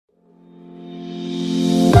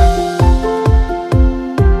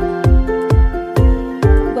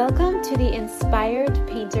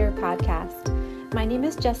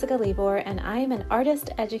Jessica Libor, and I am an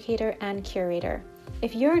artist, educator, and curator.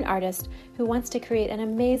 If you're an artist who wants to create an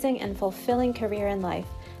amazing and fulfilling career in life,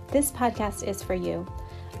 this podcast is for you.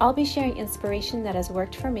 I'll be sharing inspiration that has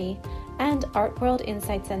worked for me and art world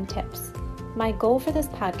insights and tips. My goal for this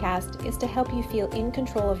podcast is to help you feel in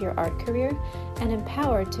control of your art career and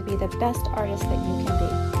empowered to be the best artist that you can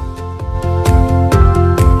be.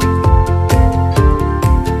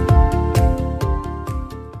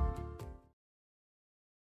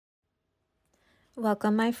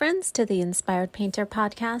 Welcome, my friends, to the Inspired Painter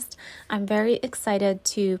podcast. I'm very excited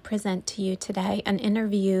to present to you today an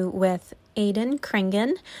interview with Aiden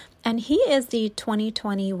Kringen, and he is the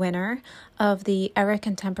 2020 winner of the Era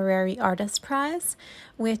Contemporary Artist Prize,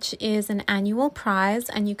 which is an annual prize,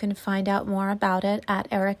 and you can find out more about it at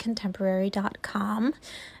eracontemporary.com.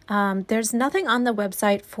 There's nothing on the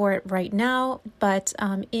website for it right now, but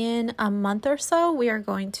in a month or so, we are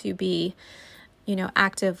going to be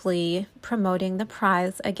actively promoting the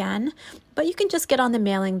prize again, but you can just get on the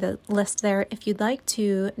mailing list there if you'd like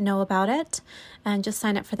to know about it, and just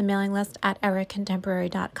sign up for the mailing list at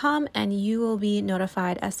eracontemporary.com, and you will be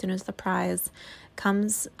notified as soon as the prize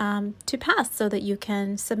comes to pass so that you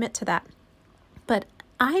can submit to that. But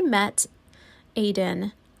I met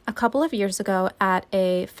Aiden a couple of years ago at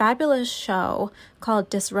a fabulous show called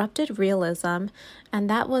Disrupted Realism, and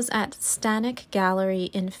that was at Stanek Gallery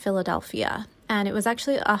in Philadelphia. And it was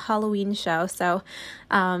actually a Halloween show, so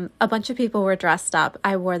a bunch of people were dressed up.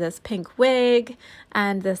 I wore this pink wig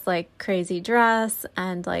and this crazy dress,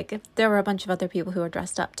 and there were a bunch of other people who were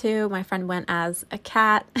dressed up too. My friend went as a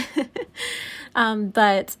cat,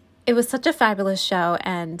 but it was such a fabulous show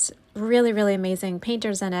and really, really amazing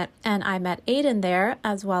painters in it. And I met Aiden there,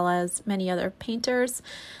 as well as many other painters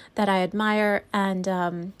that I admire,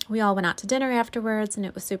 and we all went out to dinner afterwards, and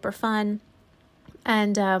it was super fun.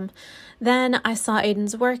 And then I saw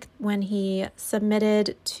Aiden's work when he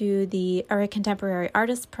submitted to the Era Contemporary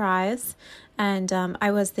Artist Prize, and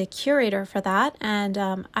I was the curator for that, and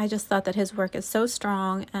I just thought that his work is so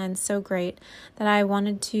strong and so great that I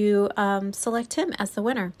wanted to select him as the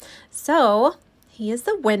winner. So he is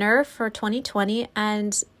the winner for 2020,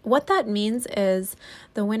 and what that means is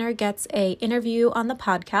the winner gets an interview on the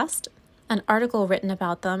podcast, an article written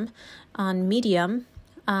about them on Medium,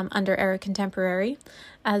 under Era Contemporary,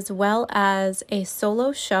 as well as a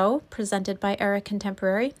solo show presented by Era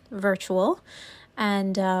Contemporary, virtual.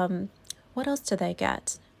 And what else do they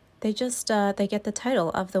get? They just they get the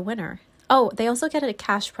title of the winner. Oh, they also get a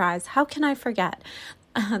cash prize. How can I forget?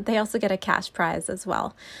 They also get a cash prize as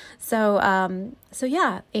well. So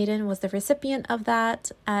yeah, Aiden was the recipient of that,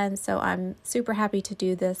 and so I'm super happy to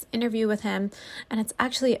do this interview with him. And it's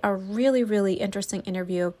actually a really, really interesting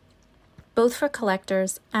interview, both for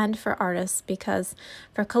collectors and for artists, because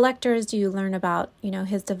for collectors, you learn about,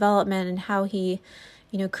 his development and how he,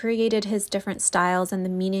 created his different styles and the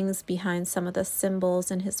meanings behind some of the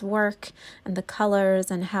symbols in his work and the colors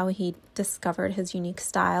and how he discovered his unique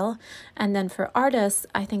style. And then for artists,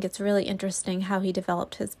 I think it's really interesting how he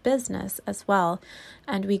developed his business as well.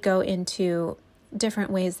 And we go into different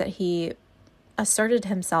ways that he asserted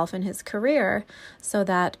himself in his career so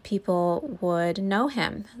that people would know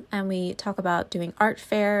him. And we talk about doing art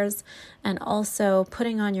fairs and also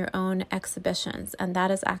putting on your own exhibitions. And that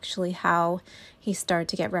is actually how he started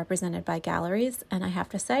to get represented by galleries. And I have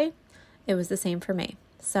to say, it was the same for me.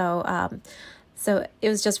 So it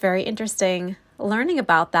was just very interesting learning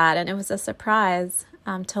about that. And it was a surprise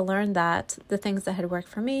to learn that the things that had worked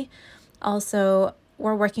for me also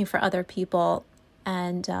were working for other people.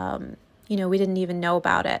 And we didn't even know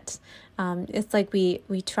about it. It's like we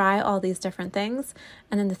try all these different things,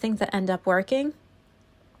 and then the things that end up working,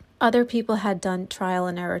 other people had done trial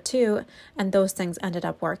and error too, and those things ended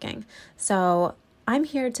up working. So I'm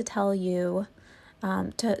here to tell you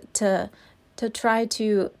to try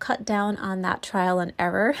to cut down on that trial and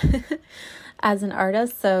error as an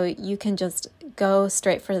artist, so you can just go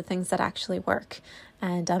straight for the things that actually work.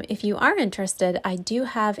 And if you are interested, I do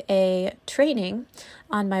have a training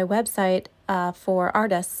on my website for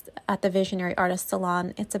artists at the Visionary Artist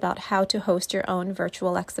Salon. It's about how to host your own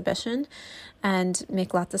virtual exhibition and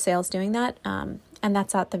make lots of sales doing that. And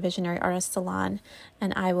that's at the Visionary Artist Salon.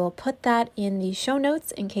 And I will put that in the show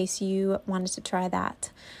notes in case you wanted to try that.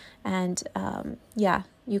 And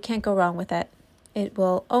you can't go wrong with it. It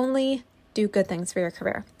will only do good things for your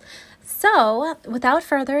career. So without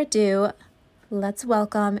further ado, let's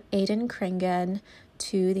welcome Aiden Kringen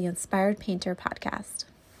to the Inspired Painter podcast.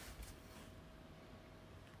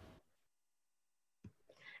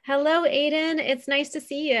 Hello, Aiden. It's nice to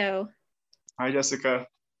see you. Hi, Jessica.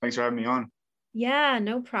 Thanks for having me on. Yeah,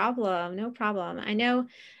 no problem. No problem. I know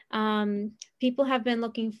people have been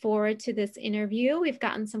looking forward to this interview. We've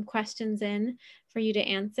gotten some questions in for you to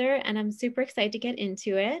answer, and I'm super excited to get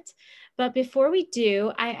into it. But before we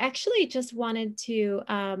do, I actually just wanted to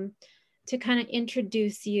kind of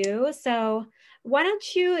introduce you. So why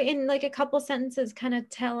don't you, in like a couple sentences, kind of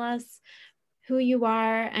tell us who you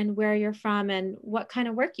are and where you're from and what kind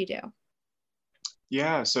of work you do?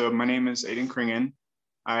 Yeah, so my name is Aiden Kringen.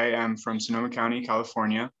 I am from Sonoma County,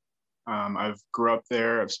 California. I've grew up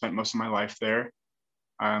there. I've spent most of my life there.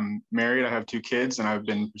 I'm married. I have two kids, and I've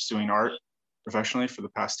been pursuing art professionally for the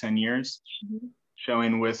past 10 years, Mhm.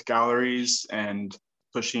 showing with galleries and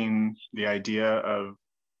pushing the idea of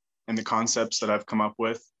and the concepts that I've come up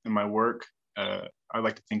with in my work. I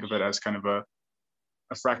like to think of it as kind of a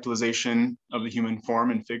fractalization of the human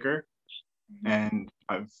form and figure. And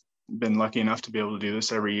I've been lucky enough to be able to do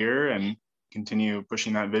this every year and continue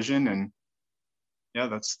pushing that vision. And yeah,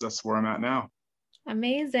 that's where I'm at now.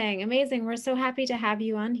 Amazing, amazing. We're so happy to have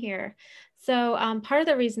you on here. So, part of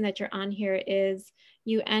the reason that you're on here is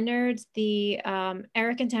you entered the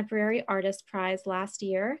Era Contemporary Artist Prize last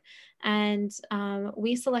year, and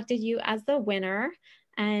we selected you as the winner.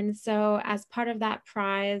 And so, as part of that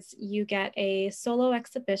prize, you get a solo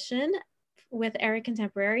exhibition with Era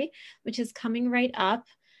Contemporary, which is coming right up.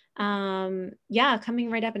 Yeah,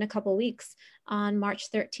 coming right up in a couple weeks on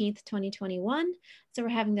March 13th, 2021. So we're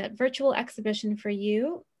having that virtual exhibition for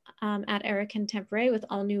you at Era Contemporary with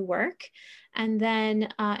all new work. And then,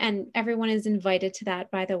 and everyone is invited to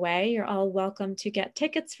that, by the way. You're all welcome to get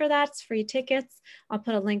tickets for that. It's free tickets. I'll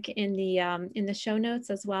put a link in the show notes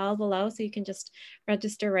as well below, so you can just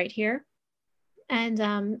register right here. And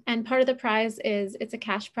part of the prize is it's a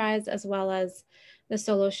cash prize as well as the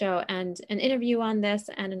solo show and an interview on this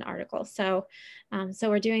and an article. So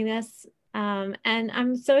we're doing this, and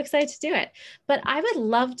I'm so excited to do it. But I would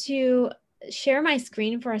love to share my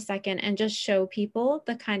screen for a second and just show people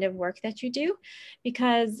the kind of work that you do,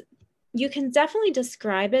 because you can definitely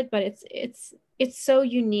describe it, but it's so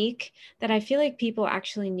unique that I feel like people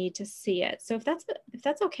actually need to see it. So if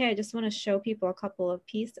that's okay, I just want to show people a couple of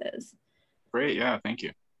pieces. Great. Yeah. Thank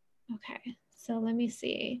you. Okay, so let me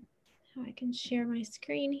see how I can share my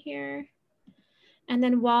screen here. And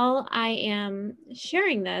then while I am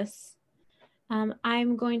sharing this,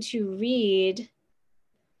 I'm going to read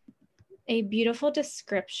a beautiful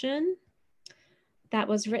description that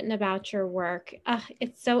was written about your work.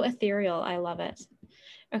 It's so ethereal. I love it.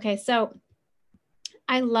 Okay, so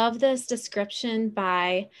I love this description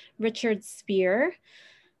by Richard Spear.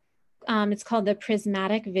 It's called The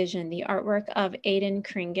Prismatic Vision, the artwork of Aiden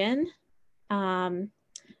Kringen.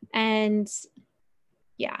 And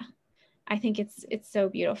yeah, I think it's so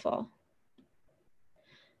beautiful.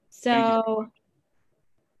 Thank you. So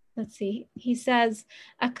let's see. He says,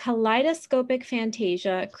 a kaleidoscopic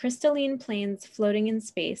fantasia, crystalline planes floating in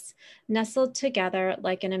space, nestled together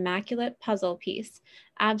like an immaculate puzzle piece,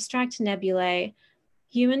 abstract nebulae,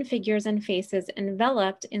 human figures and faces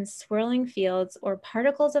enveloped in swirling fields or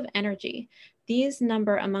particles of energy. These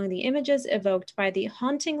number among the images evoked by the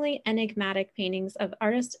hauntingly enigmatic paintings of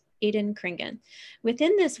artist Aiden Kringen.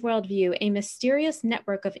 Within this worldview, a mysterious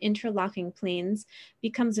network of interlocking planes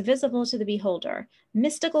becomes visible to the beholder,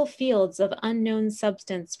 mystical fields of unknown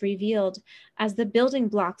substance revealed as the building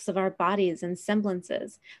blocks of our bodies and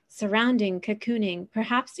semblances, surrounding, cocooning,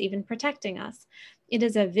 perhaps even protecting us. It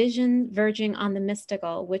is a vision verging on the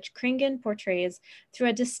mystical, which Kringen portrays through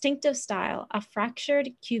a distinctive style, a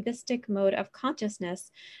fractured cubistic mode of consciousness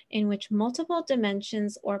in which multiple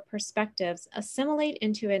dimensions or perspectives assimilate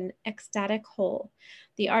into an ecstatic whole.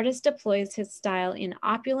 The artist deploys his style in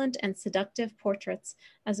opulent and seductive portraits,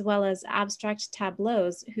 as well as abstract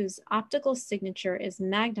tableaus whose optical signature is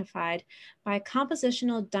magnified by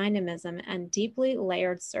compositional dynamism and deeply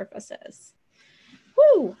layered surfaces.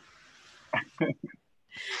 Woo!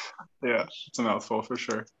 Yeah, it's a mouthful for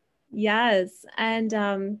sure. Yes.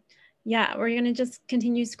 And yeah, we're going to just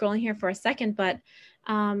continue scrolling here for a second, but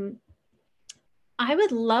um, I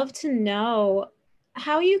would love to know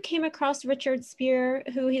how you came across Richard Spear.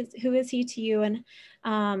 Who is he to you? And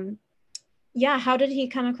um, yeah, how did he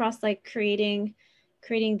come across like creating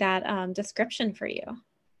that description for you?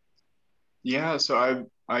 Yeah, so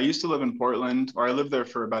I used to live in Portland, or I lived there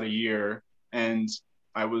for about a year, and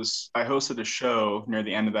I hosted a show near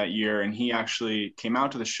the end of that year, and he actually came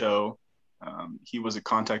out to the show. He was a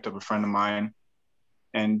contact of a friend of mine,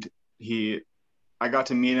 and he I got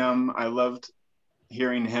to meet him. I loved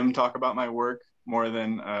hearing him talk about my work more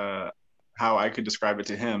than how I could describe it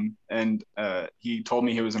to him. And he told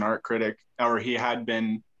me he was an art critic, or he had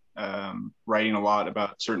been writing a lot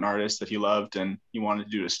about certain artists that he loved, and he wanted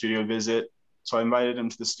to do a studio visit. So I invited him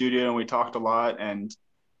to the studio and we talked a lot, and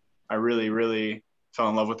I really, really fell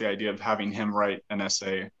in love with the idea of having him write an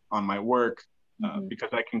essay on my work, because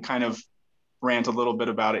I can kind of rant a little bit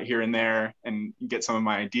about it here and there and get some of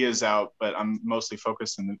my ideas out, but I'm mostly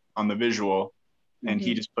focused on the visual, and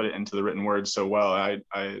he just put it into the written word so well.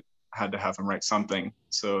 I had to have him write something.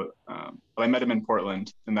 So, but I met him in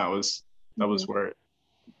Portland, and that was where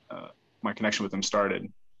my connection with him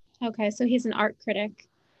started. Okay, so he's an art critic.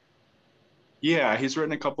 Yeah, he's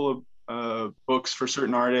written a couple of books for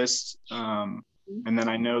certain artists, and then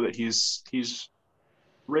I know that he's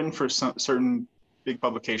written for some certain big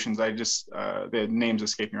publications. I just the names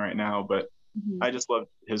escape me right now, but I just loved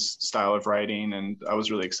his style of writing, and I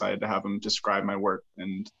was really excited to have him describe my work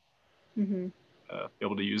and be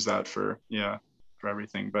able to use that for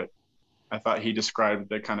everything. But I thought he described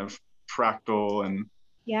the kind of fractal and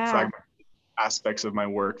fragment aspects of my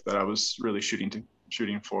work that I was really shooting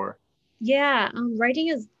for. Yeah, writing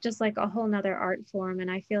is just like a whole nother art form,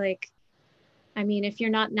 and I feel like, I mean, if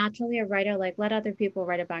you're not naturally a writer, like let other people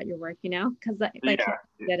write about your work, because like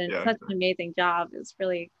you did such an amazing job. It's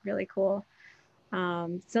really, really cool.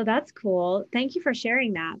 So that's cool. Thank you for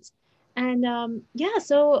sharing that. And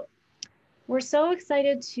so we're so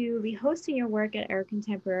excited to be hosting your work at Air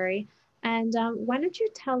Contemporary. And why don't you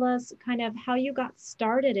tell us kind of how you got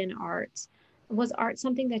started in art? Was art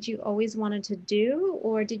something that you always wanted to do,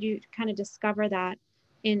 or did you kind of discover that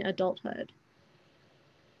in adulthood?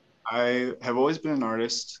 I have always been an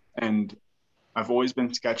artist, and I've always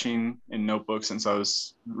been sketching in notebooks since I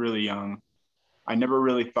was really young. I never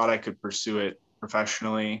really thought I could pursue it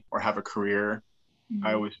professionally or have a career.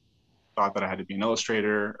 I always thought that I had to be an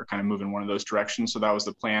illustrator or kind of move in one of those directions. So that was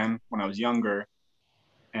the plan when I was younger.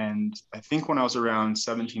 And I think when I was around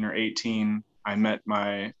 17 or 18, I met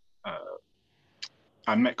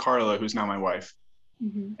Carla, who's now my wife.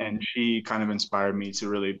 And she kind of inspired me to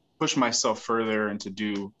really push myself further and to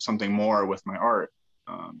do something more with my art,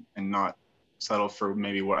 and not settle for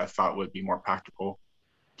maybe what I thought would be more practical.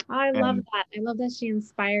 I love that. I love that she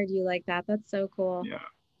inspired you like that. That's so cool.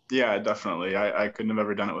 Yeah, definitely. I couldn't have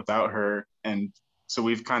ever done it without her. And so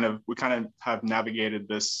we kind of have navigated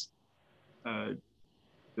this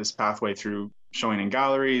this pathway through showing in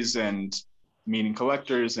galleries and meeting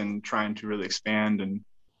collectors and trying to really expand, and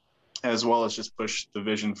as well as just push the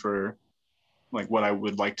vision for like what I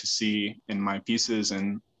would like to see in my pieces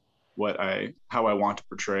and how I want to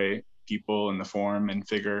portray people in the form and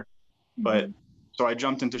figure. But so I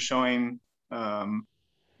jumped into showing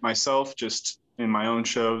myself just in my own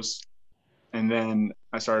shows. And then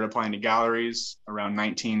I started applying to galleries around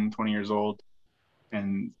 19, 20 years old,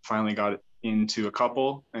 and finally got into a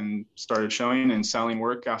couple and started showing and selling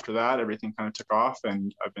work after that. Everything kind of took off,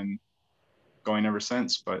 and I've been going ever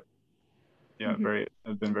since. But yeah,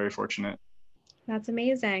 I've been very fortunate. That's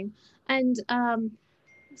amazing. And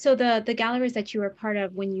so the galleries that you were part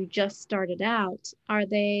of when you just started out, are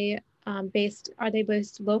they based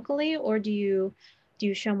locally, or do you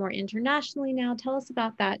show more internationally now? Tell us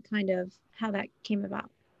about that, kind of how that came about.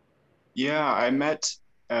 Yeah, I met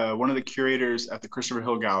one of the curators at the Christopher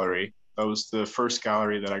Hill Gallery. That was the first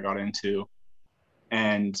gallery that I got into,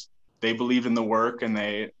 and they believed in the work, and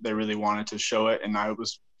they really wanted to show it. And I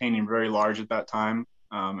was painting very large at that time,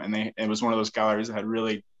 and it was one of those galleries that had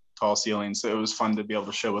really tall ceilings, so it was fun to be able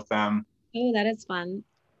to show with them. Oh, that is fun.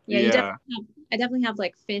 Yeah, I definitely have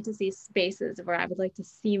like fantasy spaces where I would like to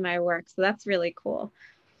see my work, so that's really cool.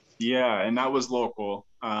 Yeah, and that was local.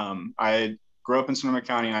 I grew up in Sonoma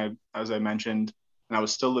County, as I mentioned, and I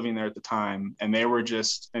was still living there at the time. And they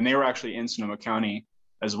were actually in Sonoma County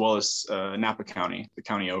as well as Napa County, the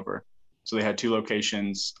county over. So they had two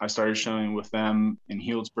locations. I started showing with them in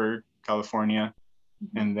Healdsburg, California,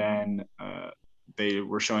 and then they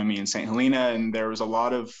were showing me in St. Helena. And there's a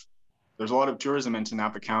lot of tourism into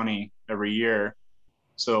Napa County every year.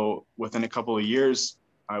 So within a couple of years,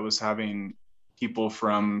 I was having people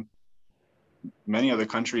from many other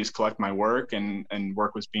countries collect my work, and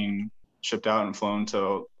work was being shipped out and flown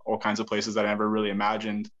to all kinds of places that I never really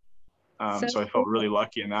imagined. So I felt really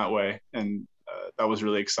lucky in that way. And that was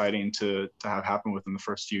really exciting to have happen within the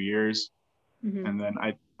first few years. And then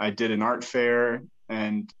I did an art fair,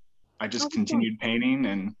 and I just continued painting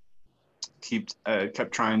and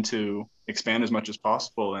kept trying to expand as much as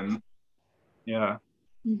possible. And yeah.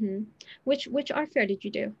 Which art fair did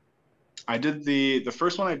you do? I did the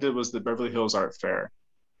first one I did was the Beverly Hills Art Fair.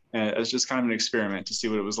 And it was just kind of an experiment to see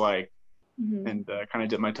what it was like, and kind of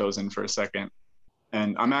dip my toes in for a second.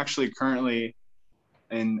 And I'm actually currently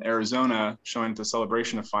in Arizona showing at the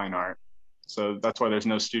Celebration of Fine Art. So that's why there's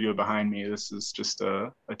no studio behind me. This is just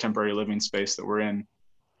a temporary living space that we're in.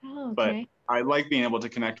 Oh, But okay. I like being able to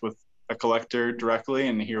connect with a collector directly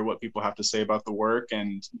and hear what people have to say about the work.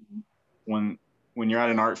 And when you're at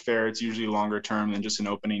an art fair, it's usually longer term than just an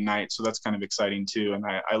opening night. So that's kind of exciting too. And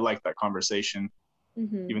I like that conversation,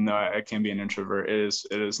 Mm-hmm. even though I can be an introvert. It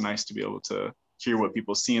is nice to be able to hear what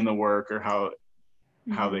people see in the work, or how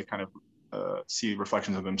Mm-hmm. they kind of see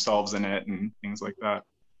reflections of themselves in it and things like that.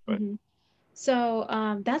 But Mm-hmm. So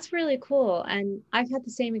that's really cool. And I've had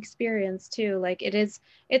the same experience too. Like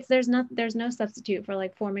there's no substitute for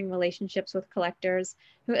like forming relationships with collectors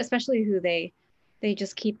who, especially who they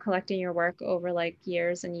just keep collecting your work over like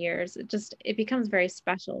years and years. It becomes very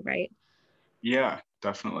special, right? yeah,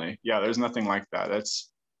 definitely. Yeah, there's nothing like that.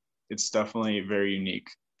 It's definitely very unique,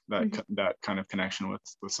 that kind of connection with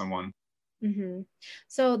someone. Mm-hmm.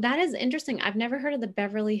 So that is interesting. I've never heard of the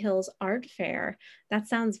Beverly Hills Art Fair. That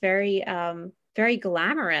sounds very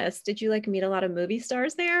glamorous. Did you like meet a lot of movie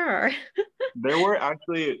stars there or? There were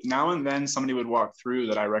actually now and then somebody would walk through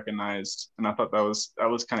that I recognized, and I thought that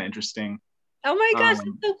was kind of interesting. Oh my gosh, that's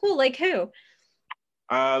Um, so cool. Like who?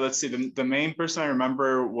 let's see, the main person I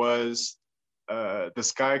remember was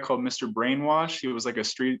this guy called Mr. Brainwash. He was like a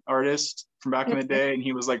street artist from back in the Okay. day, and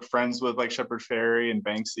he was like friends with like Shepard Fairey and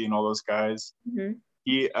Banksy and all those guys. Mm-hmm.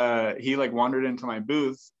 He like wandered into my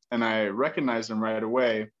booth, and I recognized him right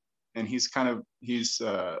away. And he's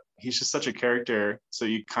just such a character, so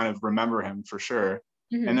you kind of remember him for sure. And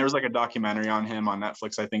Mm-hmm. there was like a documentary on him on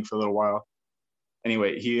Netflix, I think, for a little while.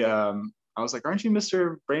 Anyway, I was like, "Aren't you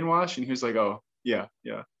Mr. Brainwash?" And he was like, "Oh, yeah,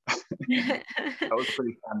 yeah." That was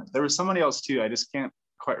pretty fun. There was somebody else too. I just can't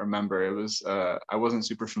quite remember. It was I wasn't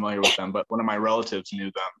super familiar with them, but one of my relatives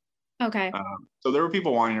knew them. Okay. So there were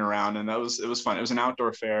people wandering around, and it was fun. It was an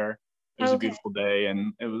outdoor fair. It was a Okay. beautiful day,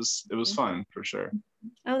 and it was fun for sure.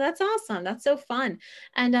 Oh, that's awesome. That's so fun.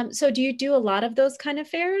 And so do you do a lot of those kind of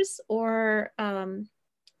fairs or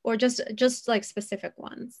just like specific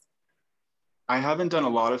ones? I haven't done a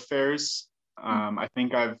lot of fairs. I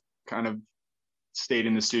think I've kind of stayed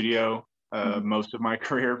in the studio Mm-hmm. most of my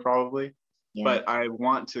career probably, Yeah. but I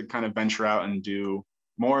want to kind of venture out and do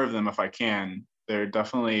more of them if I can. They're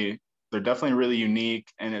definitely really unique,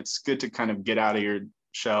 and it's good to kind of get out of your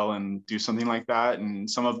shell and do something like that. And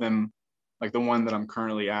some of them, like the one that I'm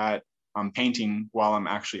currently at, I'm painting while I'm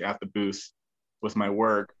actually at the booth with my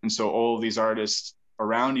work, and so all of these artists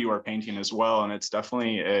around you are painting as well, and it's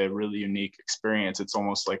definitely a really unique experience. It's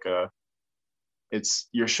almost like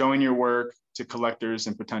you're showing your work to collectors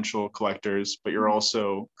and potential collectors, but you're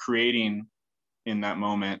also creating in that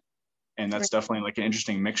moment. And Right. that's definitely like an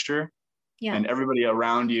interesting mixture. Yeah. And everybody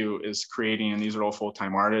around you is creating, and these are all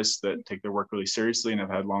full-time artists that take their work really seriously and have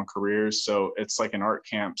had long careers. So it's like an art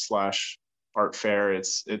camp slash art fair.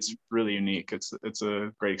 It's really unique. It's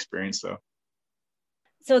a great experience though.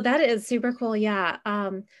 So that is super cool. Yeah.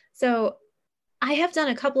 So I have done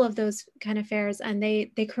a couple of those kind of fairs, and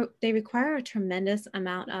they require a tremendous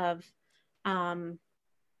amount of um,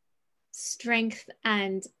 strength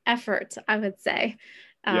and effort, I would say,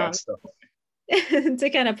 um, Yes, definitely. to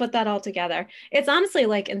kind of put that all together. It's honestly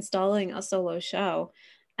like installing a solo show,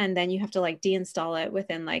 and then you have to like deinstall it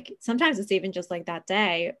within like sometimes it's even just like that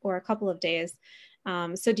day or a couple of days.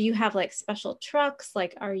 So do you have like special trucks?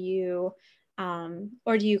 Like, are you,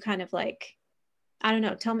 or do you kind of like I don't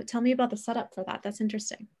know. Tell me about the setup for that. That's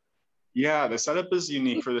interesting. Yeah, the setup is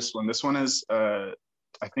unique for this one. This one is I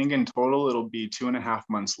think in total it'll be 2.5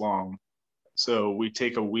 months long. So we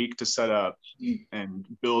take a week to set up and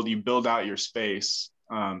build out your space.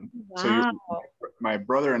 Wow. My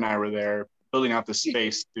brother and I were there building out the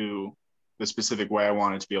space to the specific way I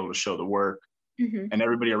wanted to be able to show the work. Hmm. And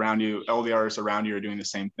everybody around you, all the artists around you are doing the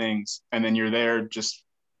same things. And then you're there just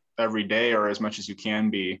every day or as much as you can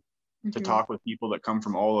be to Hmm. talk with people that come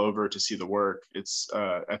from all over to see the work.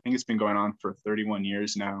 I think it's been going on for 31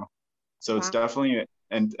 years now. So it's Wow. definitely,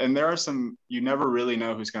 and there are some, you never really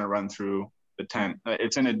know who's going to run through the tent.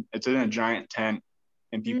 It's in a giant tent,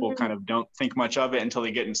 and people Mhm. kind of don't think much of it until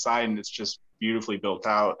they get inside, and it's just beautifully built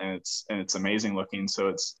out, and it's amazing looking. So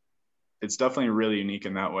it's definitely really unique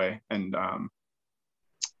in that way. And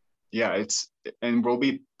yeah, and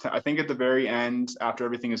I think at the very end, after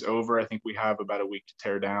everything is over, I think we have about a week to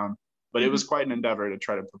tear down. But it Mhm. was quite an endeavor to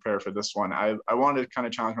try to prepare for this one. I wanted to kind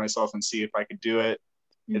of challenge myself and see if I could do it.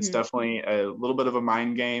 It's Mhm. definitely a little bit of a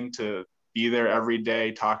mind game to be there every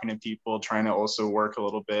day, talking to people, trying to also work a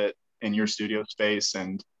little bit in your studio space,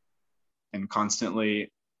 and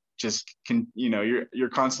constantly you're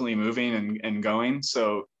constantly moving and going.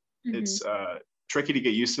 So Mhm. it's tricky to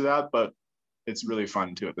get used to that, but it's really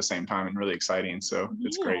fun too at the same time and really exciting. So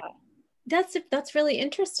it's Yeah, great. That's really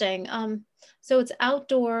interesting. So it's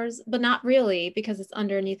outdoors, but not really because it's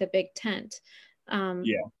underneath a big tent. Um,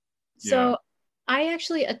 Yeah, yeah. so I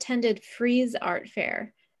actually attended Frieze Art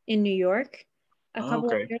Fair in New York a Oh, couple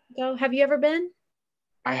of okay. years ago. Have you ever been?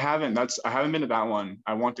 I haven't been to that one.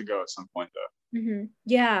 I want to go at some point though.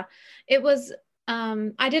 Yeah, it was,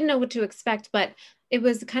 I didn't know what to expect, but it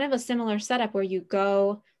was kind of a similar setup where you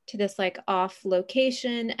go to this like off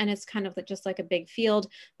location and it's kind of like just like a big field,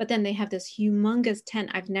 but then they have this humongous tent.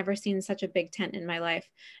 I've never seen such a big tent in my life.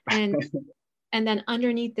 And and then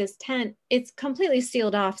underneath this tent, it's completely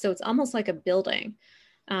sealed off, so it's almost like a building.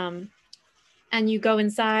 Um, and you go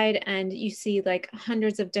inside and you see like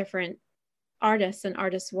hundreds of different artists and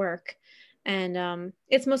artists' work. And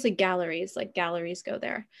it's mostly galleries, like galleries go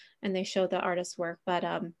there and they show the artist's work. But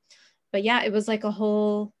yeah, it was like a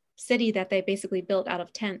whole city that they basically built out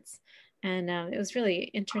of tents. And it was really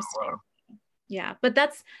interesting. Wow. Yeah, but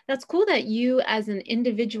that's cool that you as an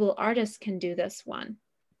individual artist can do this one.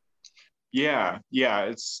 Yeah,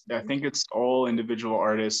 yeah. I think it's all individual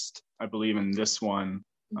artists, I believe, in this one.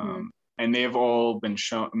 Mm-hmm. And they've all been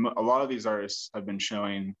shown, a lot of these artists have been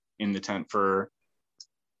showing in the tent for,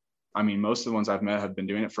 I mean, most of the ones I've met have been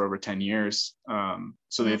doing it for over 10 years. So Wow.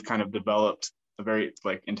 they've kind of developed a very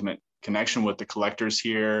like intimate connection with the collectors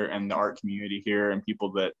here and the art community here and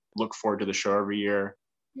people that look forward to the show every year.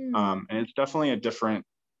 Hmm. And it's definitely a different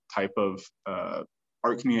type of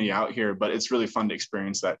art community out here, but it's really fun to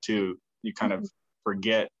experience that too. You kind of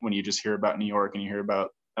forget when you just hear about New York and you hear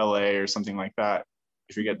about LA or something like that.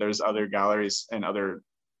 You forget there's other galleries and other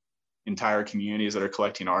entire communities that are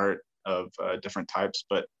collecting art of different types.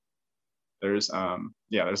 But there's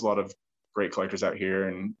yeah, there's a lot of great collectors out here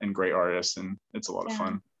and great artists, and it's a lot of Yeah.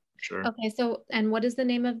 fun for sure. Okay, so and what is the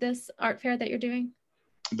name of this art fair that you're doing?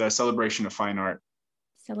 The Celebration of Fine Art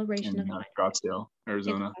Celebration in of Fine. Scottsdale, In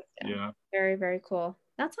Arizona. Scottsdale. Yeah. Very, very cool.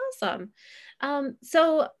 That's awesome.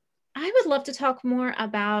 So I would love to talk more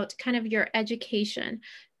about kind of your education.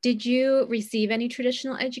 Did you receive any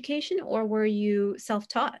traditional education or were you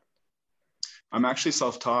self-taught? I'm actually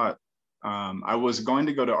self-taught. I was going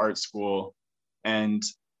to go to art school, and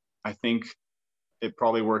I think it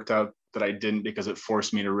probably worked out that I didn't because it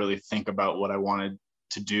forced me to really think about what I wanted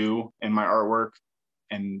to do in my artwork,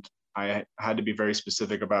 and I had to be very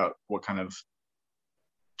specific about what kind of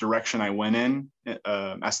direction I went in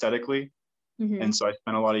aesthetically. Mm-hmm. And so I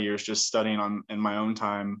spent a lot of years just studying on in my own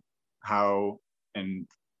time how and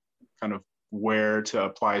kind of where to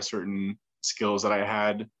apply certain skills that I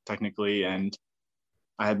had technically. And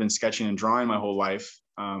I had been sketching and drawing my whole life,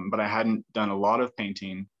 but I hadn't done a lot of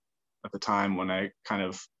painting at the time when I kind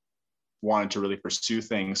of wanted to really pursue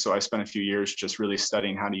things. So I spent a few years just really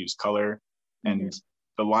studying how to use color, Mm-hmm. and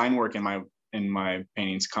the line work in my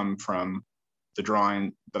paintings come from the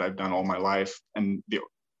drawing that I've done all my life and the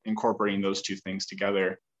incorporating those two things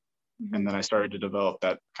together. Mm-hmm. And then I started to develop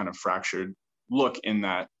that kind of fractured look in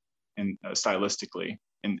that and stylistically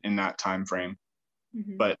in that time frame.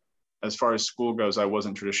 Mm-hmm. But as far as school goes, I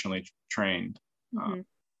wasn't traditionally trained. Uh,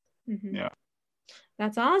 Mm-hmm. Mm-hmm. yeah.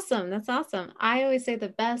 That's awesome. That's awesome. I always say the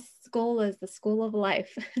best school is the school of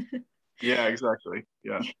life. Yeah, exactly.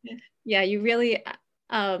 Yeah. Yeah, you really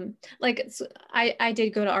I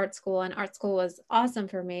did go to art school and art school was awesome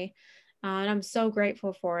for me. And I'm so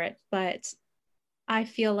grateful for it, but I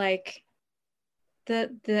feel like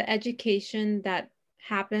the education that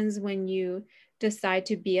happens when you decide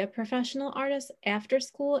to be a professional artist after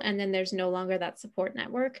school and then there's no longer that support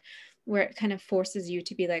network where it kind of forces you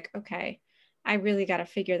to be like, okay, I really got to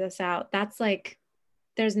figure this out. That's like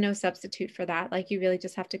there's no substitute for that. Like you really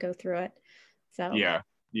just have to go through it. So, Yeah.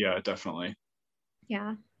 Yeah, definitely.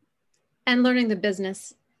 yeah. And learning the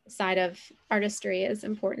business side of artistry is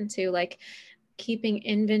important too, like keeping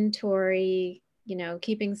inventory,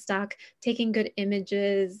 keeping stock, taking good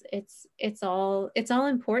images. It's all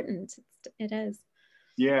important. It is.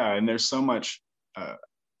 Yeah, and uh,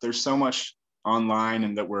 there's so much online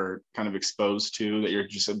and that we're kind of exposed to that you're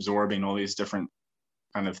just absorbing all these different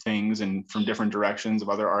kind of things and from different directions of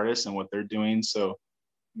other artists and what they're doing. So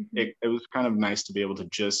Mm-hmm. it was kind of nice to be able to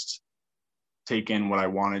just take in what I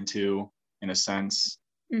wanted to in a sense.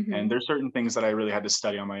 Mm-hmm. And there's certain things that I really had to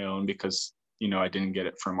study on my own because, I didn't get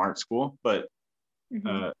it from art school, Mm-hmm.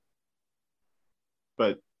 uh,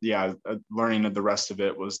 but yeah, learning of the rest of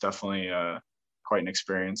it was definitely quite an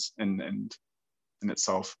experience and in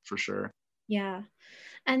itself for sure. Yeah.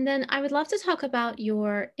 And then I would love to talk about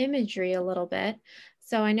your imagery a little bit.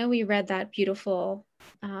 So I know we read that beautiful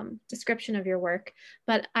description of your work,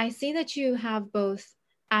 but I see that you have both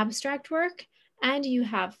abstract work and you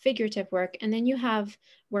have figurative work, and then you have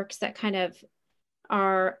works that kind of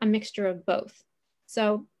are a mixture of both.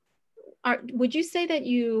 So would you say that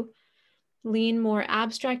you lean more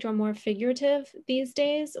abstract or more figurative these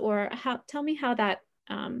days, or tell me how that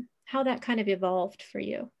kind of evolved for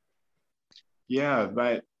you? Yeah,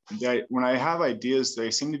 but when I have ideas, they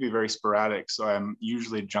seem to be very sporadic. So I'm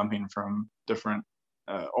usually jumping from different,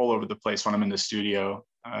 all over the place when I'm in the studio.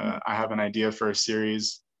 I have an idea for a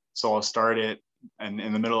series, so I'll start it. And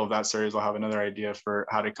in the middle of that series, I'll have another idea for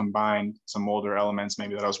how to combine some older elements,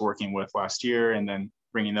 maybe that I was working with last year, and then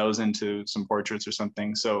bringing those into some portraits or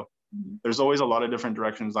something. So there's always a lot of different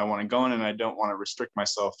directions I want to go in, and I don't want to restrict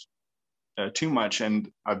myself too much. And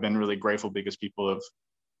I've been really grateful because people have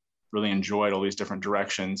really enjoyed all these different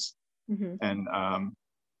directions. Mm-hmm. And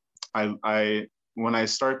I when I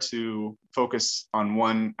start to focus on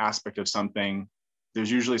one aspect of something,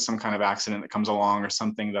 there's usually some kind of accident that comes along or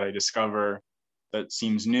something that I discover that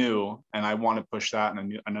seems new, and I want to push that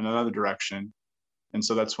in another direction. And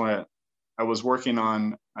so that's when I was working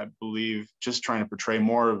on, I believe, just trying to portray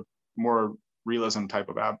more realism type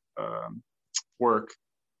of work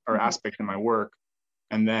or Mm-hmm. aspect in my work.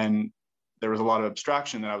 And then there was a lot of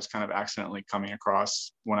abstraction that I was kind of accidentally coming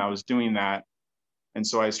across when I was doing that. And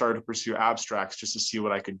so I started to pursue abstracts just to see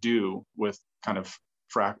what I could do with kind of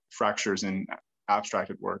fractures in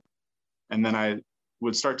abstracted work. And then I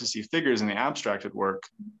would start to see figures in the abstracted work,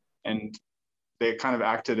 and they kind of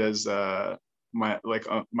acted as my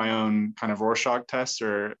own kind of Rorschach test,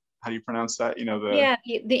 or how do you pronounce that? You know, Yeah,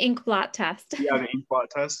 the ink blot test. the ink blot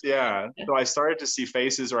test. Yeah. Yeah. So I started to see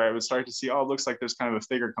faces, or I would start to see, oh, it looks like there's kind of a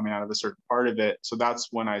figure coming out of a certain part of it. So that's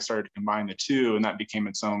when I started to combine the two, and that became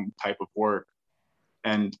its own type of work.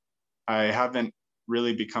 And I haven't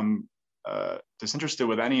really become disinterested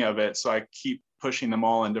with any of it. So I keep pushing them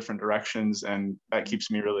all in different directions, and that keeps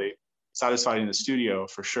me really satisfied in the studio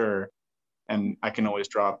for sure. And I can always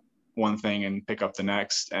drop one thing and pick up the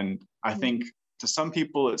next. And I think to some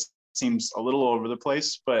people it seems a little over the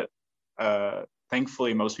place, but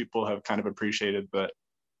thankfully most people have kind of appreciated that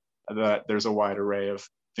there's a wide array of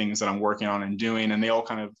things that I'm working on and doing, and they all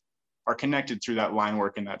kind of are connected through that line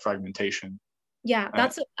work and that fragmentation. Yeah,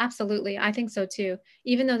 that's absolutely. I think so too.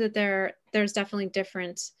 Even though that there's definitely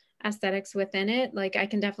different aesthetics within it, like I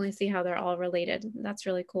can definitely see how they're all related. That's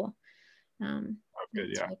really cool. Good,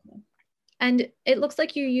 yeah. Really cool. And it looks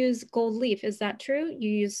like you use gold leaf. Is that true? You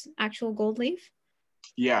use actual gold leaf?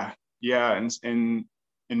 Yeah, yeah. And in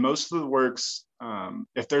most of the works,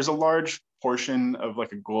 if there's a large portion of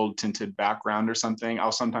like a gold tinted background or something,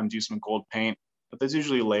 I'll sometimes use some gold paint, but that's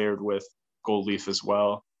usually layered with gold leaf as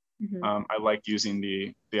well. Mm-hmm. I like using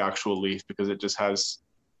the actual leaf because it just has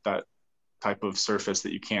that type of surface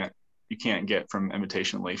that you can't get from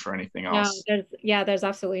imitation leaf or anything No, else. there's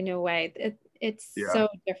absolutely no way. It's Yeah, so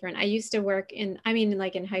different. I used to work I mean,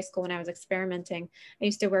 like in high school when I was experimenting, I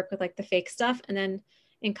used to work with like the fake stuff. And then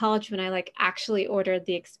in college, when I like actually ordered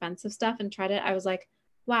the expensive stuff and tried it, I was like,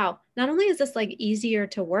 wow, not only is this like easier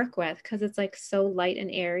to work with because it's like so light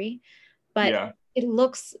and airy, but yeah, it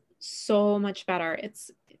looks so much better.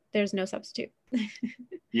 There's no substitute.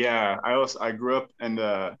 yeah. I grew up, and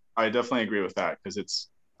I definitely agree with that because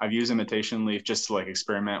I've used imitation leaf just to like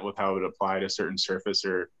experiment with how it would apply to certain surface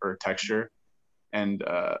or texture. And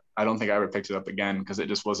I don't think I ever picked it up again because it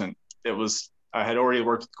just wasn't. It was I had already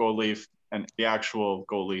worked with gold leaf, and the actual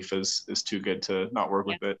gold leaf is too good to not work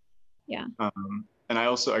Yeah. with it. Yeah. And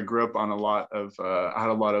I grew up on a lot of I had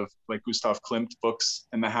a lot of like Gustav Klimt books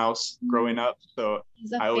in the house growing up, so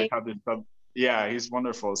He's a I always fake. had this yeah, he's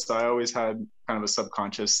wonderful. So I always had kind of a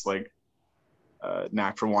subconscious like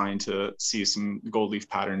knack for wanting to see some gold leaf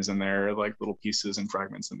patterns in there, like little pieces and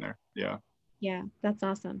fragments in there. Yeah. Yeah, that's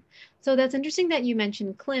awesome. So that's interesting that you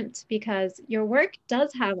mentioned Klimt because your work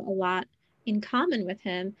does have a lot in common with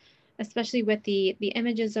him, especially with the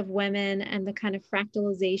images of women and the kind of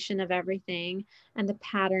fractalization of everything and the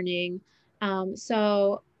patterning.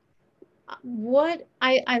 So what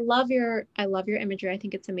I love your imagery. I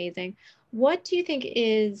think it's amazing. What do you think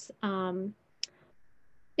is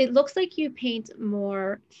it looks like you paint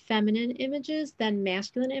more feminine images than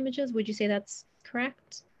masculine images. Would you say that's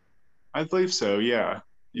correct? I believe so. Yeah.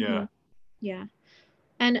 Hmm. Yeah. Yeah.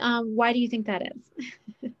 And why do you think that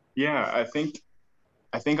is? Yeah. I think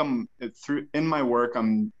through in my work,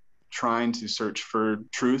 I'm trying to search for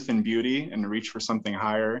truth and beauty and reach for something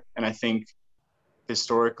higher. And I think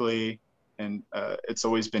historically, and it's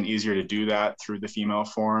always been easier to do that through the female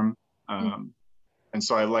form. And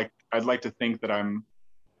so I'd like to think that I'm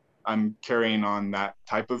carrying on that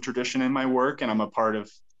type of tradition in my work, and I'm a part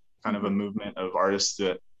of kind of a Mhm. movement of artists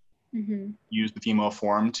that Mhm. use the female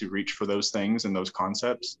form to reach for those things and those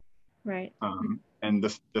concepts. Right. and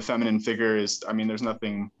the feminine figure is, I mean, there's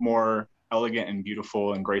nothing more elegant and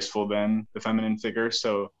beautiful and graceful than the feminine figure.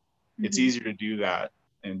 So it's Mm-hmm. easier to do that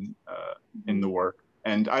in Mm-hmm. the work.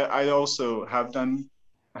 And I also have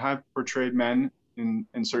portrayed men in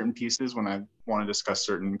certain pieces when I want to discuss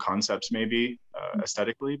certain concepts, maybe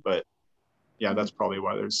aesthetically. But yeah, Mm-hmm. that's probably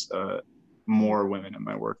why there's more women in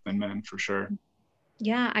my work than men for sure.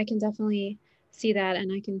 Yeah, I can definitely see that,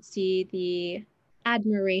 and I can see the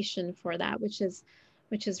admiration for that, which is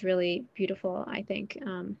really beautiful, I think.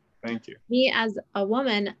 Thank you. Me as a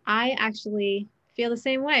woman, I actually feel the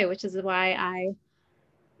same way, which is why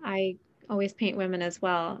I always paint women as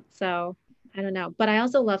well. So I don't know, but I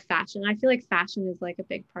also love fashion. I feel like fashion is like a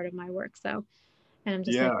big part of my work. So, and I'm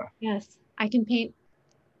just like, Yeah, yes, I can paint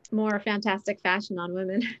more fantastic fashion on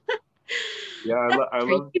women. yeah. Or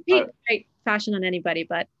you can paint great fashion on anybody,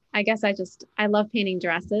 but I guess I love painting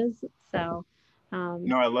dresses. So, um,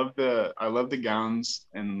 No, I love the gowns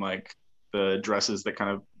and like the dresses that kind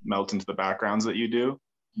of melt into the backgrounds that you do.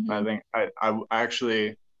 I mhm, think I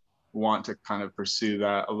actually want to kind of pursue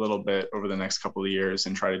that a little bit over the next couple of years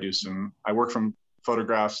and try to do some. I work from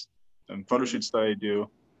photographs and photo mhm. shoots that I do,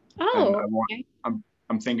 and Oh, I want. okay.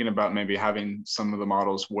 I'm thinking about maybe having some of the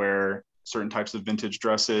models wear certain types of vintage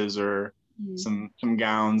dresses or Mhm. some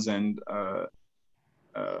gowns and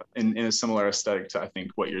in a similar aesthetic to I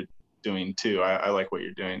think what you're doing too. I like what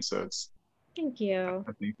you're doing, so it's Thank you.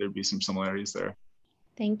 I think there'd be some similarities there.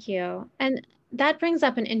 Thank you. And that brings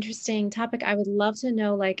up an interesting topic. I would love to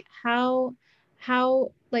know like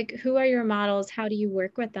like who are your models? How do you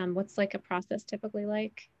work with them? What's like a process typically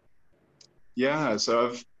like? Yeah,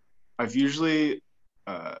 so I've usually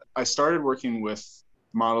I started working with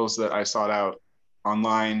models that I sought out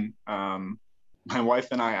online. My wife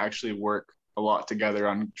and I actually work a lot together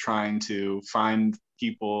on trying to find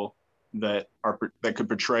people that could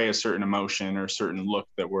portray a certain emotion or a certain look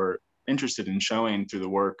that we're interested in showing through the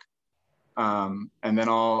work. And then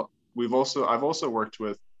I've also worked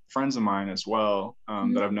with friends of mine as well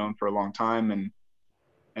that I've known for a long time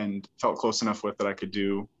and felt close enough with that I could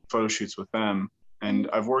do photo shoots with them. Mhm. And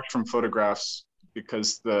I've worked from photographs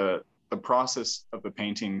because the process of the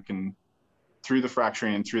painting can through the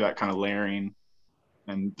fracturing and through that kind of layering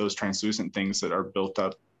and those translucent things that are built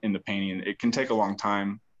up in the painting, it can take a long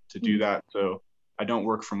time to do Mhm. that. So I don't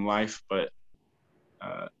work from life, but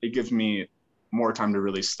it gives me more time to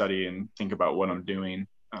really study and think about what I'm doing.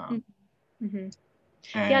 Mhm. Mhm.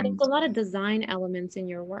 Yeah, there's And a lot of design elements in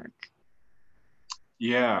your work.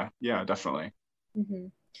 yeah, yeah, definitely. Hmm.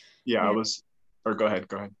 Yeah, Yeah. or go ahead,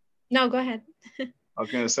 go ahead. No, go ahead. I was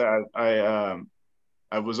gonna say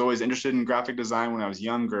I was always interested in graphic design when I was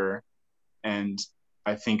younger, and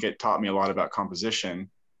I think it taught me a lot about composition.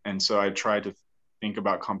 And so I tried to think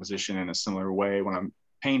about composition in a similar way when I'm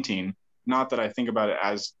painting. Not that I think about it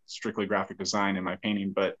as strictly graphic design in my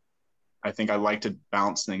painting, but I think I like to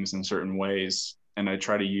balance things in certain ways, and I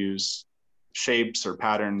try to use shapes or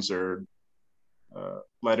patterns or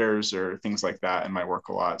letters or things like that in my work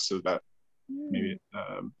a lot. So that maybe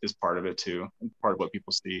Mm. is part of it too, part of what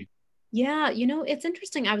people see. Yeah, it's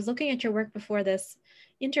interesting. I was looking at your work before this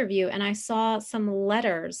interview and I saw some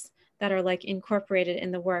letters that are like incorporated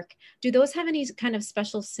in the work. Do those have any kind of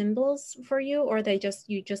special symbols for you, or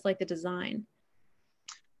you just like the design?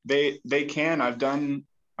 They can.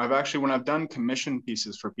 I've actually when I've done commission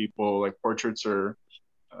pieces for people like portraits or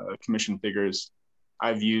commission figures,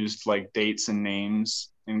 I've used like dates and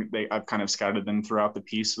names, and I've kind of scattered them throughout the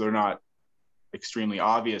piece, so they're not extremely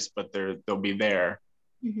obvious, but they'll be there.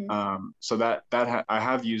 Hmm. So I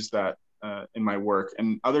have used that in my work,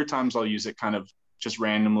 and other times I'll use it kind of just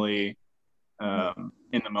randomly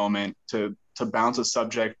in the moment to bounce a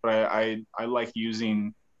subject. But I like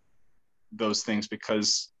using those things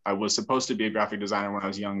because I was supposed to be a graphic designer when I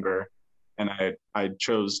was younger, and I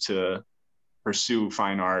chose to pursue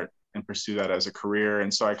fine art and pursue that as a career.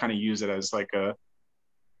 And so I kind of use it as like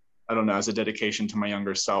I don't know, as a dedication to my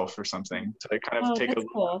younger self or something to kind of Oh, take that's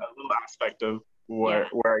cool. a little aspect of Yeah.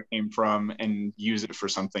 where I came from and use it for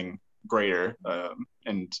something greater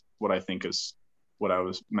and what I think is what I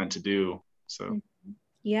was meant to do. So Mhm.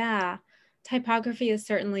 Yeah. Typography is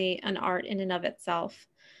certainly an art in and of itself.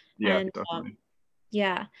 yeah, And definitely.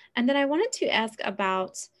 yeah. And then I wanted to ask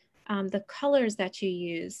about the colors that you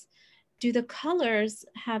use. Do the colors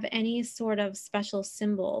have any sort of special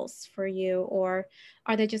symbols for you, or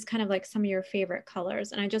are they just kind of like some of your favorite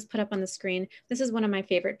colors? And I just put up on the screen, this is one of my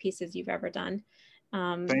favorite pieces you've ever done.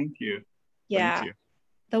 Um, Thank you. Thank yeah, you.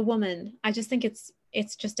 the woman. I just think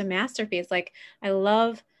it's just a masterpiece. Like I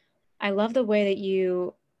love I love the way that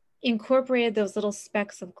you incorporated those little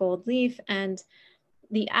specks of gold leaf and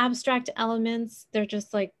the abstract elements, they're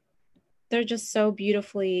just so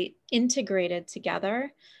beautifully integrated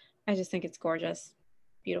together. I just think it's gorgeous.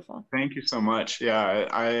 Beautiful. Thank you so much.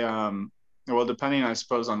 Yeah, well, depending, I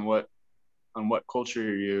suppose, on what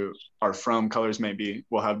culture you are from, colors maybe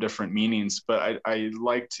will have different meanings. But I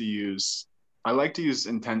like to use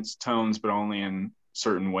intense tones, but only in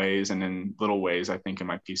certain ways and in little ways. I think in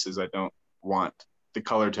my pieces, I don't want the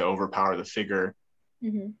color to overpower the figure.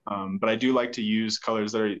 But I do like to use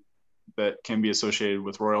colors that can be associated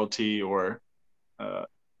with royalty or uh,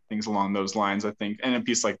 things along those lines. I think, in a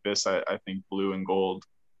piece like this, I think blue and gold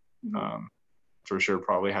for sure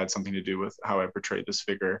probably had something to do with how I portrayed this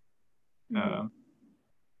figure. Um,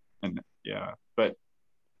 and yeah, but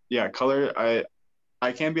yeah, color.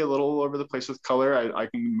 I can be a little all over the place with color. I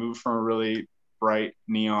can move from a really bright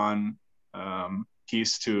neon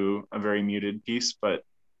piece to a very muted piece, but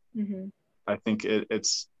I think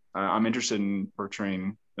it's I'm interested in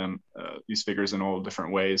portraying them these figures in all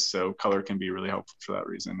different ways. So color can be really helpful for that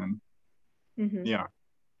reason. And yeah,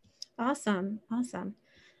 Awesome. Awesome.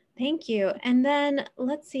 Thank you. And then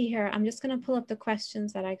let's see here. I'm just going to pull up the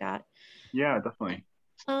questions that I got. yeah, definitely.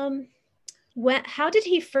 How did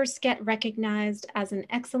he first get recognized as an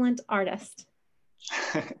excellent artist?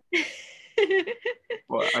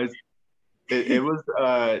 Well, it was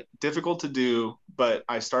difficult to do, but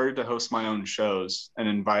I started to host my own shows and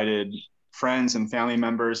invited friends and family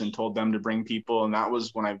members and told them to bring people. And that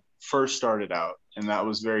was when I first started out. And that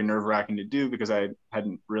was very nerve-wracking to do because I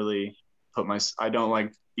hadn't really I don't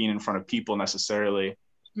like being in front of people necessarily.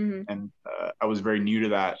 And I was very new to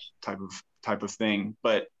that type of thing.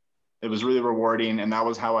 But it was really rewarding. And that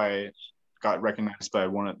was how I got recognized by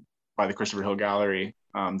the Christopher Hill Gallery.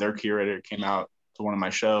 Their curator came out to one of my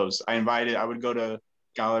shows. I would go to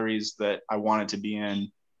galleries that I wanted to be in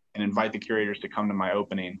and invite the curators to come to my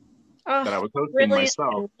opening that I was hosting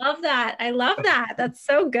myself. I love that. I love that. That's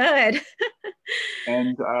so good.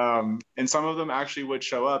 And some of them actually would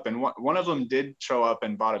show up, and one of them did show up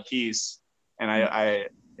and bought a piece, and I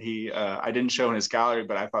didn't show in his gallery,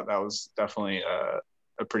 but I thought that was definitely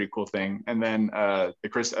a pretty cool thing. And then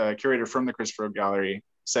the curator from the Christopher Hill Gallery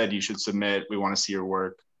said, you should submit. We want to see your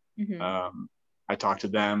work. I talked to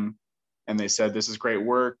them and they said, this is great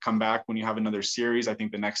work. Come back when you have another series. I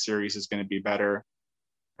think the next series is going to be better.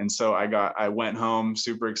 And so I went home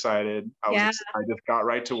super excited. I just got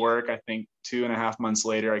right to work. I think 2.5 months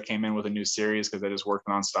later, I came in with a new series because I just worked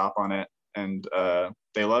nonstop on it. And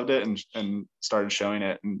they loved it and started showing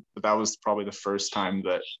it. But that was probably the first time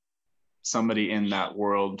that somebody in that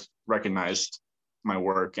world recognized my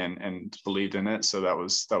work and believed in it. So that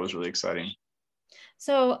was really exciting.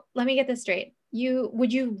 So let me get this straight.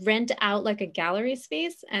 Would you rent out like a gallery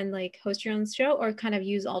space and like host your own show, or kind of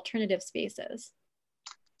use alternative spaces?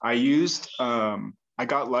 I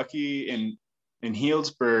got lucky in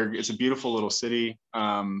Healdsburg. It's a beautiful little city,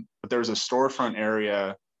 but there was a storefront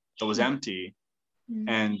area that was empty,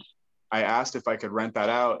 and I asked if I could rent that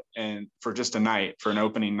out and for just a night, for an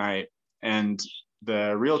opening night, and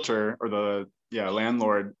the realtor or the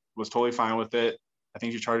landlord was totally fine with it. I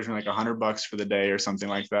think she charged me like $100 for the day or something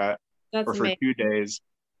like that, or for 2 days.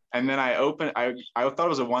 And then I thought it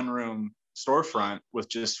was a one-room storefront with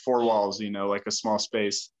just 4 walls, like a small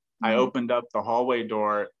space. I opened up the hallway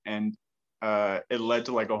door and it led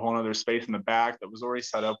to like a whole other space in the back that was already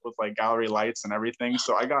set up with like gallery lights and everything.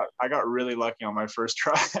 So I got really lucky on my first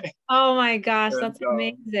try. Oh my gosh, that's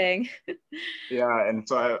amazing. Yeah, and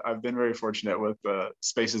so I've been very fortunate with the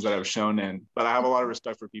spaces that I've shown in, but I have a lot of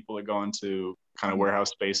respect for people that go into kind of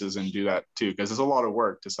warehouse spaces and do that too, because it's a lot of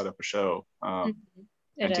work to set up a show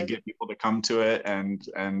and to get people to come to it and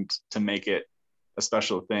to make it a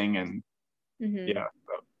special thing. And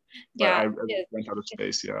I rent out of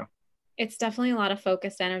space. Yeah. It's definitely a lot of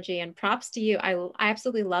focused energy, and props to you. I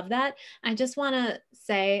absolutely love that. I just want to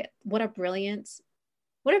say what a brilliant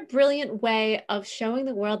way of showing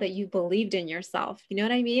the world that you believed in yourself. You know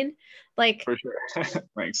what I mean? Like, for sure.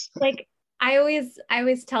 Thanks. Like I always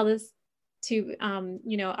tell this to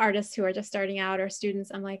artists who are just starting out or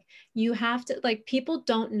students. I'm like, you have to, like, people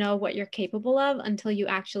don't know what you're capable of until you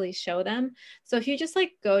actually show them. So if you just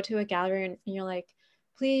like go to a gallery and you're like,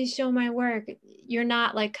 please show my work, you're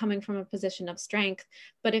not like coming from a position of strength.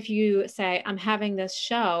 But if you say, I'm having this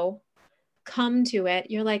show, come to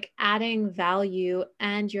it, you're like adding value,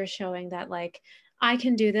 and you're showing that like, I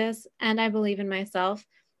can do this and I believe in myself,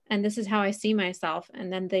 and this is how I see myself,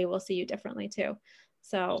 and then they will see you differently too.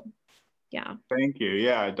 So yeah. Thank you.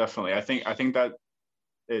 Yeah, definitely. I think that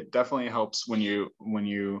it definitely helps when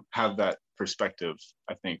you have that perspective.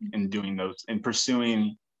 I think in doing those, in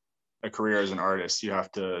pursuing a career as an artist, you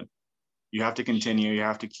have to you have to continue. You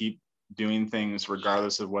have to keep doing things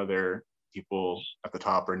regardless of whether people at the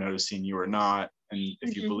top are noticing you or not. And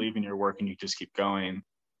if you believe in your work and you just keep going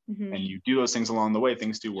and you do those things along the way,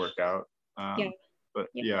 things do work out. But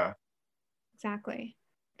yeah. Exactly.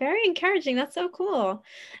 Very encouraging. That's so cool.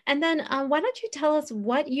 And then why don't you tell us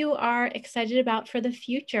what you are excited about for the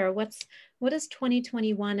future? What does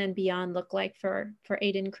 2021 and beyond look like for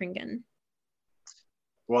Aiden Kringen?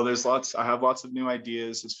 Well, I have lots of new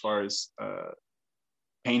ideas as far as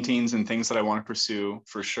paintings and things that I want to pursue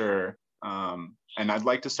for sure. And I'd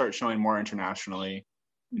like to start showing more internationally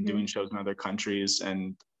and doing shows in other countries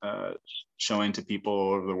and showing to people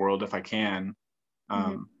all over the world if I can.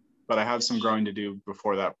 But I have some growing to do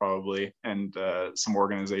before that probably, and some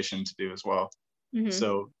organization to do as well.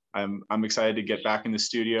 So I'm excited to get back in the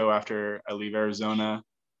studio after I leave Arizona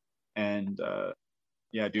and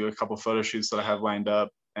do a couple photo shoots that I have lined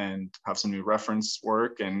up and have some new reference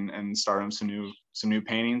work and start on some new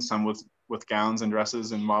paintings, some with gowns and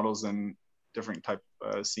dresses and models and different type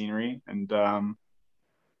of scenery. And and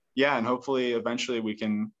hopefully eventually we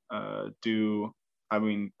can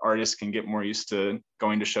artists can get more used to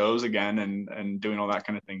going to shows again and doing all that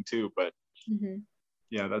kind of thing too. But I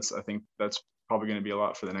think that's probably going to be a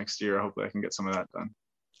lot for the next year. Hopefully I can get some of that done.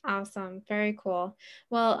 Awesome. Very cool.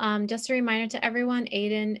 Well, just a reminder to everyone,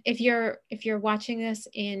 Aiden, if you're watching this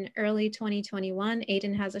in early 2021,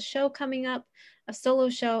 Aiden has a show coming up, a solo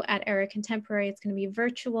show at Era Contemporary. It's going to be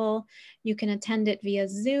virtual. You can attend it via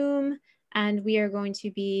Zoom. And we are going to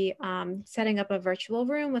be setting up a virtual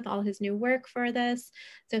room with all his new work for this.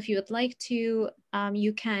 So if you would like to,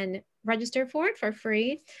 you can register for it for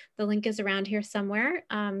free. The link is around here somewhere.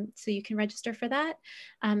 So you can register for that.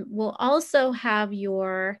 We'll also have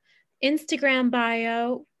your Instagram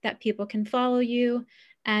bio that people can follow you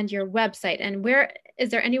and your website. And is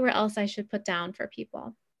there anywhere else I should put down for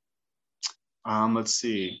people? Let's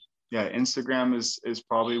see. Yeah, Instagram is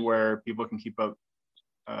probably where people can keep up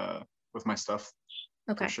with my stuff.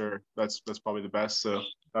 Okay. For sure. That's probably the best. So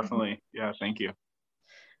definitely, thank you.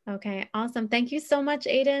 Okay, awesome. Thank you so much,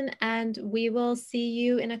 Aiden. And we will see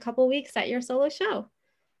you in a couple weeks at your solo show.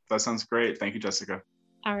 That sounds great. Thank you, Jessica.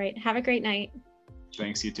 All right. Have a great night.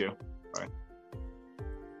 Thanks, you too. Bye.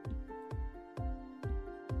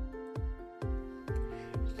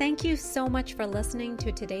 Thank you so much for listening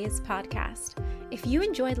to today's podcast. If you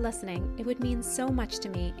enjoyed listening, it would mean so much to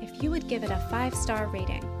me if you would give it a 5-star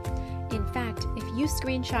rating. In fact, if you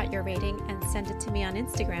screenshot your rating and send it to me on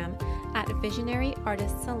Instagram at Visionary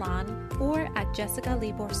Artist Salon or at Jessica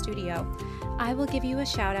Libor Studio, I will give you a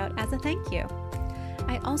shout out as a thank you.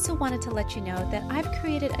 I also wanted to let you know that I've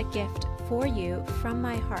created a gift for you from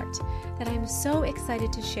my heart that I'm so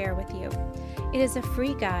excited to share with you. It is a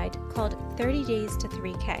free guide called 30 Days to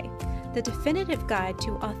 3K, the definitive guide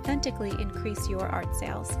to authentically increase your art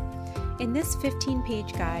sales. In this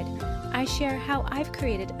 15-page guide, I share how I've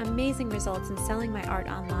created amazing results in selling my art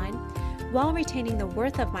online while retaining the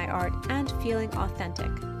worth of my art and feeling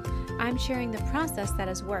authentic. I'm sharing the process that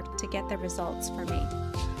has worked to get the results for me.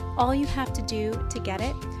 All you have to do to get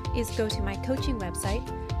it is go to my coaching website,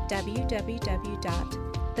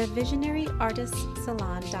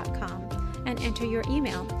 www.thevisionaryartistsalon.com, and enter your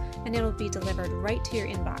email, and it'll be delivered right to your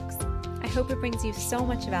inbox. I hope it brings you so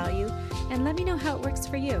much value, and let me know how it works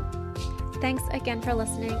for you. Thanks again for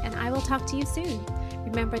listening, and I will talk to you soon.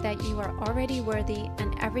 Remember that you are already worthy,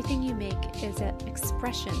 and everything you make is an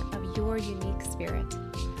expression of your unique spirit.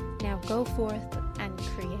 Now go forth and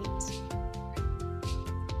create.